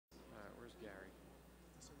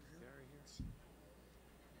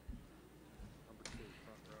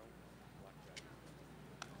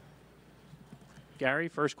Gary,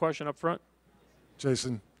 first question up front.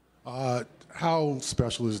 Jayson, how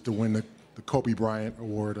special is it to win the Kobe Bryant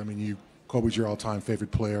Award? I mean, Kobe's your all-time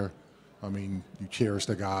favorite player. I mean, you cherish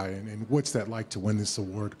the guy. And what's that like to win this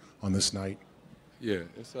award on this night? Yeah,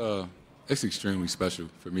 it's extremely special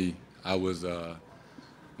for me. I was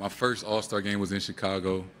my first All-Star game was in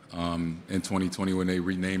Chicago in 2020 when they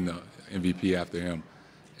renamed the MVP after him.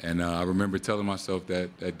 And I remember telling myself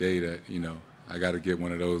that day that, I got to get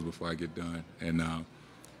one of those before I get done. And,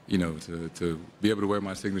 to be able to wear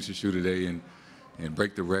my signature shoe today and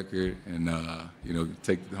break the record and,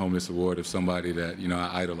 take home this award of somebody that,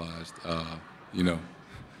 I idolized,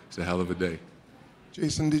 it's a hell of a day.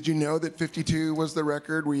 Jayson, did you know that 52 was the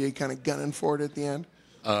record? Were you kind of gunning for it at the end?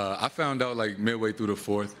 I found out like midway through the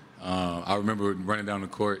fourth. I remember running down the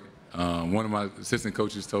court. One of my assistant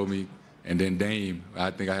coaches told me, and then Dame, I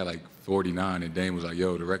think I had like 49, and Dame was like,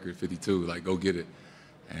 yo, the record 52, like, go get it.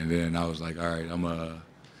 And then I was like, all right, I'm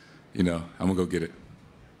gonna go get it.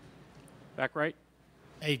 Back right.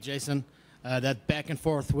 Hey, Jayson, that back and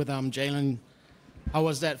forth with Jaylen, how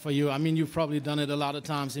was that for you? I mean, you've probably done it a lot of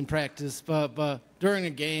times in practice, but during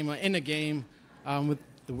a game or in a game with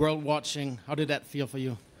the world watching, how did that feel for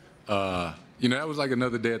you? That was like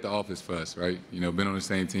another day at the office for us, right? Been on the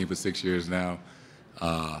same team for 6 years now.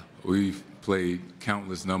 We've played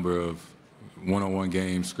countless number of one-on-one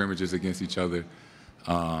games, scrimmages against each other.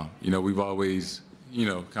 We've always,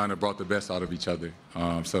 kind of brought the best out of each other.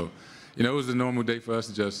 It was a normal day for us,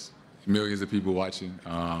 just millions of people watching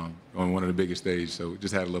on one of the biggest stages. So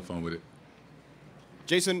just had a little fun with it.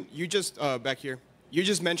 Jayson, you just, back here, you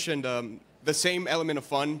just mentioned the same element of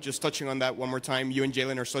fun, just touching on that one more time. You and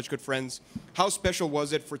Jaylen are such good friends. How special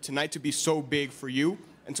was it for tonight to be so big for you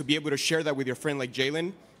and to be able to share that with your friend like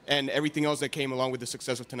Jaylen and everything else that came along with the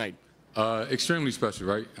success of tonight? Extremely special,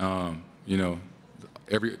 right?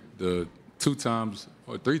 The 2 times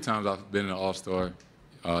or 3 times I've been an All-Star,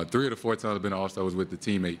 3 of the 4 times I've been an All-Star was with the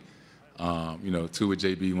teammate. 2 with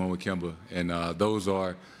JB, 1 with Kemba, and those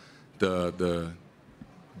are the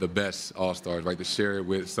best All-Stars, right? To share it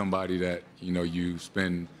with somebody that you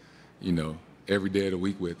spend every day of the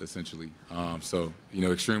week with, essentially.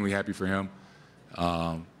 Extremely happy for him.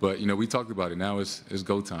 But we talked about it. Now it's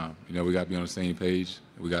go time. We got to be on the same page.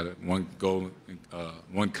 We got one goal,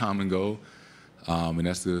 one common goal, and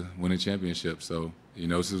that's to win a championship. So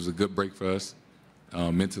this was a good break for us,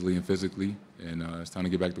 mentally and physically, and it's time to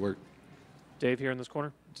get back to work. Dave here in this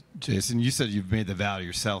corner. Jayson, you said you've made the vow to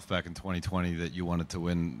yourself back in 2020 that you wanted to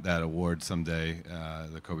win that award someday,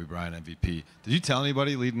 the Kobe Bryant MVP. Did you tell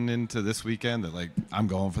anybody leading into this weekend that, like, I'm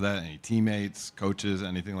going for that? Any teammates, coaches,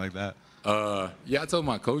 anything like that? Yeah, I told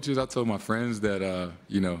my coaches, I told my friends that,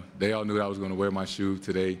 they all knew that I was going to wear my shoe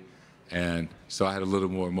today. And so I had a little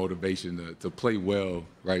more motivation to play well,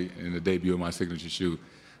 right, in the debut of my signature shoe.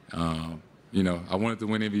 I wanted to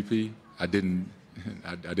win MVP. I didn't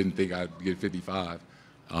think I'd get 55.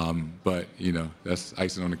 But, that's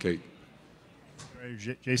icing on the cake.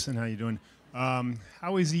 Jayson, how you doing?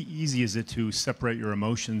 How easy is it to separate your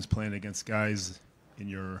emotions playing against guys in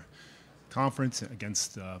your conference,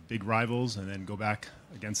 against big rivals, and then go back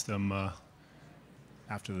against them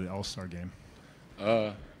after the All-Star game?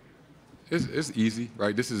 It's easy,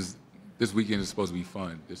 right? This weekend is supposed to be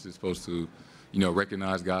fun. This is supposed to,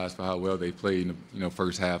 recognize guys for how well they played in the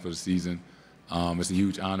first half of the season. It's a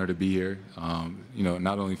huge honor to be here,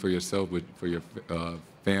 not only for yourself, but for your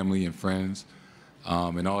family and friends,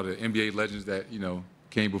 and all the NBA legends that,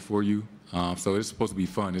 came before you. So it's supposed to be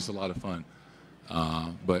fun. It's a lot of fun.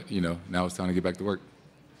 But, now it's time to get back to work.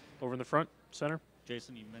 Over in the front, center.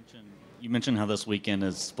 Jayson, you mentioned how this weekend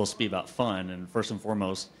is supposed to be about fun, and first and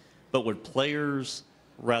foremost, but would players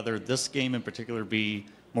rather this game in particular be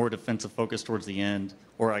more defensive focus towards the end,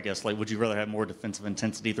 or I guess, like, would you rather have more defensive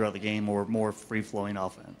intensity throughout the game or more free-flowing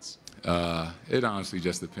offense? It honestly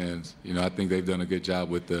just depends. I think they've done a good job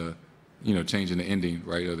with the, changing the ending,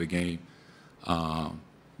 right, of the game.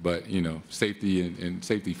 But, safety and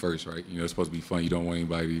safety first, right? It's supposed to be fun. You don't want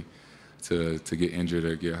anybody to get injured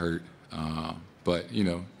or get hurt. But,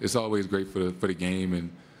 it's always great for the game and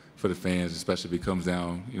for the fans, especially if it comes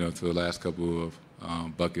down, to the last couple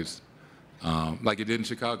of buckets. Like it did in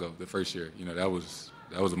Chicago the first year. That was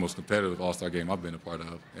the most competitive All-Star game I've been a part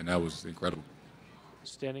of, and that was incredible.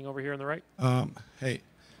 Standing over here on the right. Hey,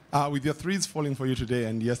 with your threes falling for you today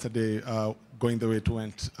and yesterday going the way it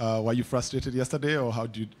went, were you frustrated yesterday, or how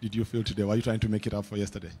did you feel today? Were you trying to make it up for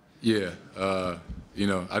yesterday? Yeah, I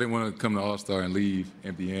didn't want to come to All-Star and leave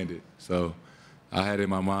empty-handed. So I had in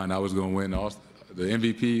my mind I was going to win the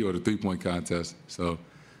MVP or the three-point contest. So,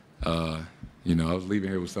 I was leaving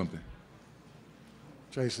here with something.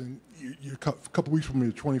 Jayson, you're a couple weeks from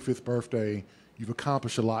your 25th birthday. You've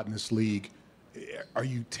accomplished a lot in this league. Are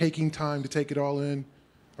you taking time to take it all in?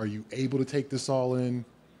 Are you able to take this all in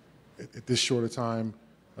at this short a time?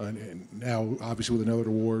 And now, obviously, with another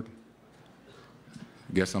award.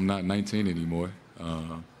 Guess I'm not 19 anymore.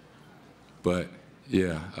 But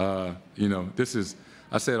yeah, you know, this is,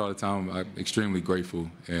 I say it all the time, I'm extremely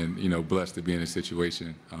grateful and, you know, blessed to be in this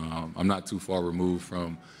situation. I'm not too far removed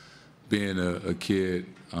from being a kid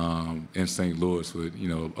in St. Louis with, you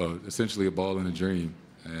know, essentially a ball and a dream,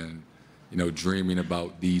 and, you know, dreaming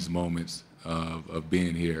about these moments of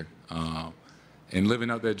being here. And living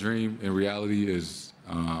out that dream in reality is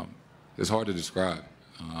it's hard to describe.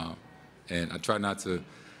 And I try not to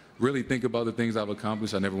really think about the things I've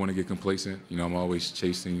accomplished. I never want to get complacent. You know, I'm always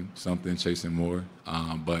chasing something, chasing more.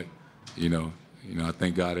 But, you know, I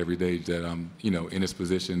thank God every day that I'm, you know, in this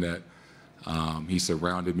position that He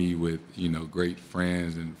surrounded me with, you know, great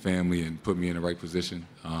friends and family and put me in the right position.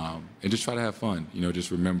 And just try to have fun. You know,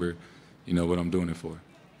 just remember, you know, what I'm doing it for.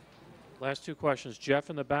 Last two questions. Jeff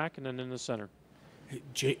in the back and then in the center.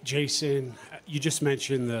 Jayson, you just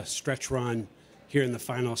mentioned the stretch run here in the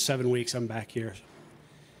final 7 weeks. I'm back here.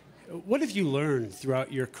 What have you learned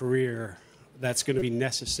throughout your career that's going to be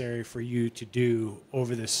necessary for you to do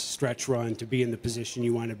over this stretch run to be in the position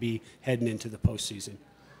you want to be heading into the postseason?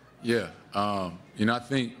 Yeah, you know, I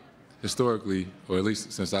think historically, or at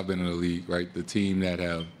least since I've been in the league, right, the team that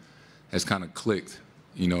has kind of clicked,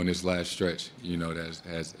 you know, in this last stretch, you know, that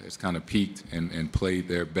has kind of peaked and played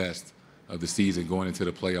their best of the season going into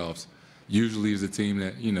the playoffs, usually is a team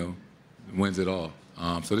that, you know, wins it all.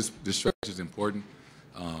 So this stretch is important.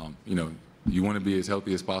 You know, you want to be as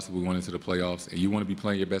healthy as possible going into the playoffs, and you want to be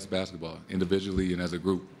playing your best basketball individually and as a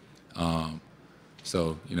group.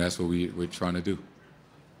 So, you know, that's what we're trying to do.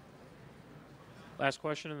 Last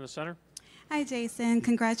question in the center. Hi, Jayson.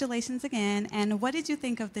 Congratulations again. And what did you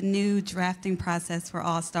think of the new drafting process for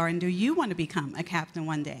All-Star? And do you want to become a captain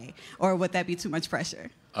one day, or would that be too much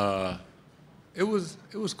pressure? It was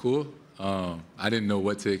cool. I didn't know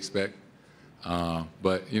what to expect,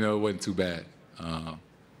 but, you know, it wasn't too bad.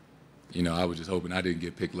 You know, I was just hoping I didn't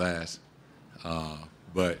get picked last.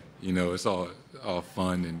 But, you know, it's all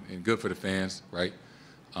fun and good for the fans, right?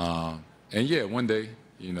 And, yeah, one day,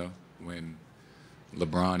 you know, when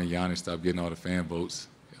LeBron and Giannis stop getting all the fan votes,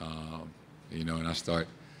 you know, and I start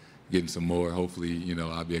getting some more, hopefully, you know,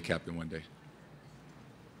 I'll be a captain one day.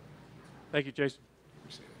 Thank you, Jayson.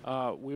 We